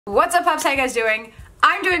What's up, pups? How you guys doing?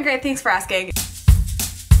 I'm doing great, thanks for asking.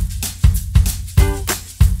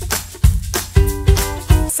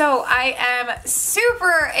 So I am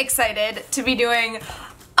super excited to be doing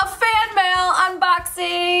a fan mail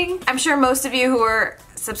unboxing. I'm sure most of you who are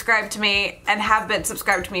subscribed to me and have been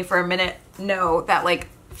subscribed to me for a minute know that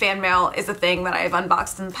fan mail is a thing that I've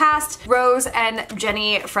unboxed in the past. Rose and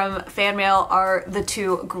Jenny from Fan Mail are the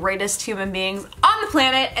two greatest human beings on the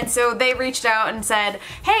planet, and so they reached out and said,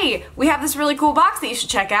 hey, we have this really cool box that you should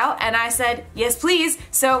check out, and I said, yes please.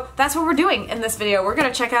 So that's what we're doing in this video. We're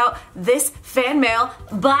gonna check out this fan mail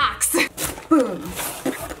box. Boom.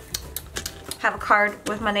 Have a card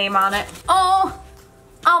with my name on it. Oh,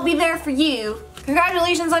 I'll be there for you.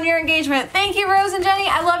 Congratulations on your engagement. Thank you, Rose and Jenny.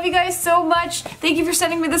 I love you guys so much. Thank you for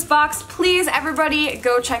sending me this box. Please, everybody,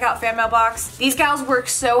 go check out Fan Mail Box. These gals work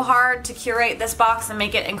so hard to curate this box and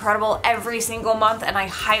make it incredible every single month, and I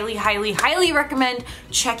highly, highly, highly recommend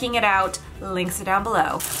checking it out. Links are down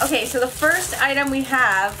below. Okay, so the first item we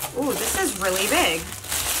have, ooh, this is really big.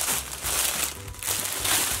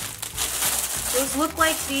 Those look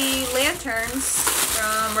like the lanterns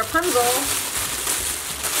from Rapunzel.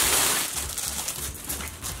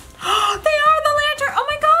 They are the lantern! Oh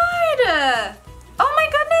my god! Oh my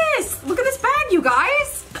goodness! Look at this bag, you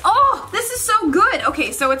guys! Oh, this is so good!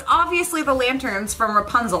 Okay, so it's obviously the lanterns from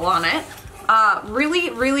Rapunzel on it. Really,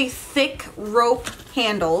 really thick rope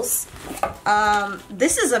handles.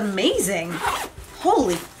 This is amazing.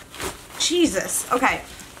 Holy Jesus. Okay.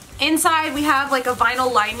 Inside we have a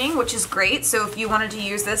vinyl lining, which is great, so if you wanted to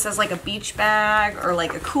use this as a beach bag or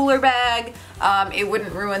a cooler bag, it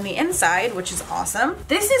wouldn't ruin the inside, which is awesome.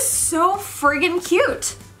 This is so friggin'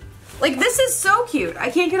 cute. This is so cute.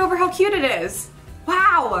 I can't get over how cute it is.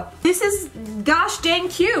 Wow, this is gosh dang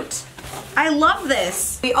cute. I love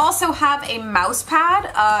this. We also have a mouse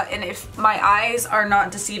pad, and if my eyes are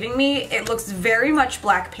not deceiving me, it looks very much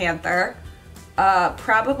Black Panther.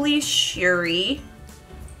 Probably Shuri.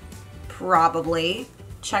 Probably.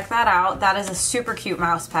 Check that out. That is a super cute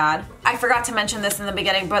mouse pad. I forgot to mention this in the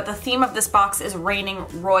beginning, but the theme of this box is raining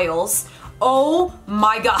royals. Oh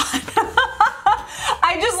my god.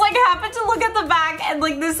 I just happened to look at the back and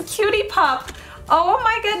this cutie pup. Oh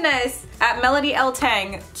my goodness. At Melody L.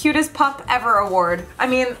 Tang, cutest pup ever award. I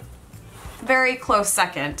mean, very close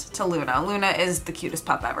second to Luna. Luna is the cutest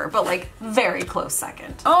pup ever, but very close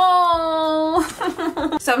second. Oh!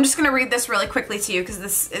 So I'm just gonna read this really quickly to you because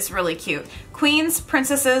this is really cute. Queens,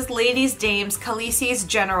 princesses, ladies, dames, khaleesi's,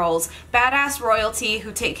 generals, badass royalty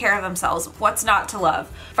who take care of themselves. What's not to love?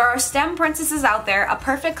 For our STEM princesses out there, a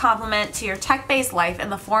perfect complement to your tech-based life in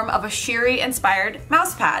the form of a Shuri-inspired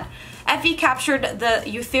mousepad. Effie captured the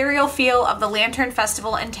ethereal feel of the Lantern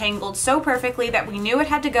Festival Entangled so perfectly that we knew it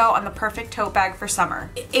had to go on the perfect tote bag for summer.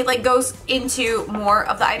 It goes into more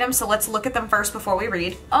of the items, so let's look at them first before we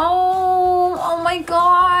read. Oh my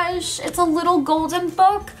gosh, it's a little golden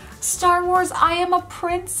book. Star Wars, I Am a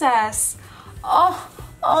Princess. Oh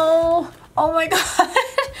my god,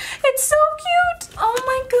 it's so cute. Oh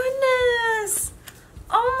my goodness.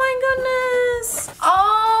 Oh my goodness.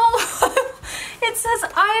 Oh. It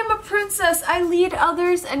says, I am a princess. I lead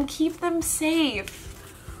others and keep them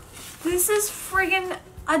safe. This is friggin'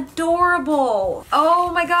 adorable.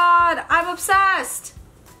 Oh my god, I'm obsessed.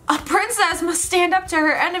 A princess must stand up to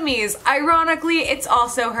her enemies. Ironically, it's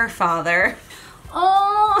also her father.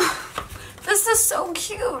 Oh, this is so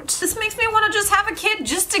cute. This makes me want to just have a kid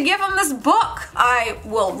just to give him this book. I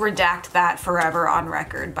will redact that forever on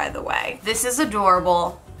record, by the way. This is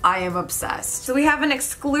adorable. I am obsessed. So we have an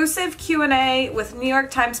exclusive Q&A with New York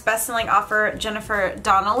Times bestselling author Jennifer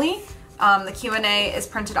Donnelly. The Q&A is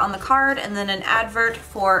printed on the card, and then an advert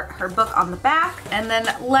for her book on the back. And then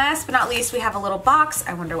last but not least, we have a little box.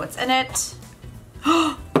 I wonder what's in it.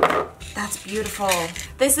 That's beautiful.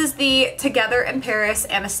 This is the Together in Paris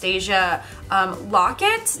Anastasia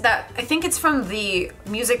locket that I think it's from the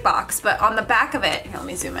music box, but on the back of it, here, let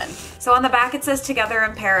me zoom in. So on the back it says Together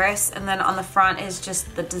in Paris, and then on the front is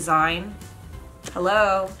just the design.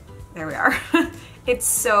 Hello, there we are. It's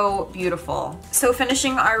so beautiful. So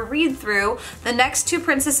finishing our read through, the next two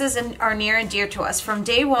princesses are near and dear to us. From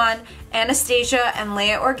day one, Anastasia and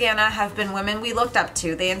Leia Organa have been women we looked up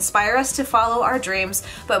to. They inspire us to follow our dreams,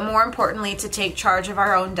 but more importantly, to take charge of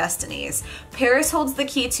our own destinies. Paris holds the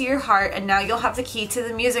key to your heart, and now you'll have the key to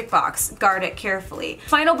the music box. Guard it carefully.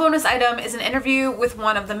 Final bonus item is an interview with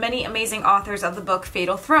one of the many amazing authors of the book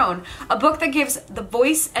Fatal Throne, a book that gives the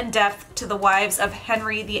voice and depth to the wives of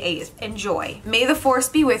Henry VIII. Enjoy. May the force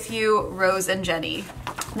be with you, Rose and Jenny.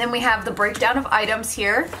 Then we have the breakdown of items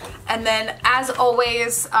here. And then, as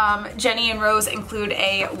always, Jenny and Rose include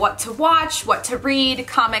a what to watch, what to read,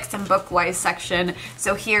 comics, and book-wise section.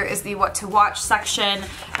 So here is the what to watch section,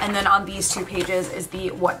 and then on these 2 pages is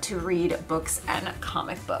the what to read books and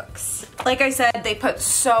comic books. Like I said, they put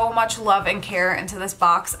so much love and care into this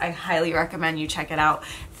box. I highly recommend you check it out.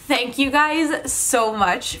 Thank you guys so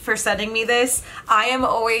much for sending me this. I am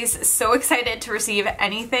always so excited to receive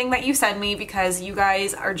anything that you send me because you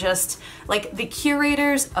guys are just like the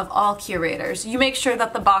curators of all curators. You make sure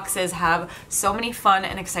that the boxes have so many fun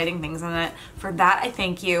and exciting things in it. For that, I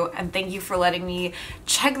thank you, and thank you for letting me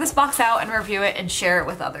check this box out and review it and share it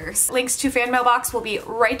with others. Links to fan mail box will be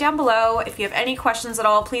right down below. If you have any questions at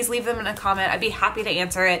all, please leave them in a comment. I'd be happy to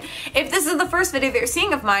answer it. If this is the first video that you're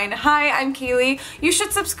seeing of mine, hi, I'm Kayleigh. You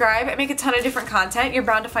should subscribe. I make a ton of different content. You're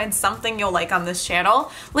bound to find something you'll like on this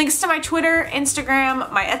channel. Links to my Twitter,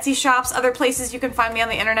 Instagram, my Etsy shops, other places you can find me on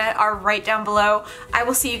the internet are right down below. I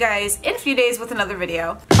will see you guys in a few days with another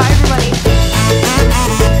video. Bye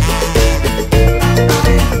everybody!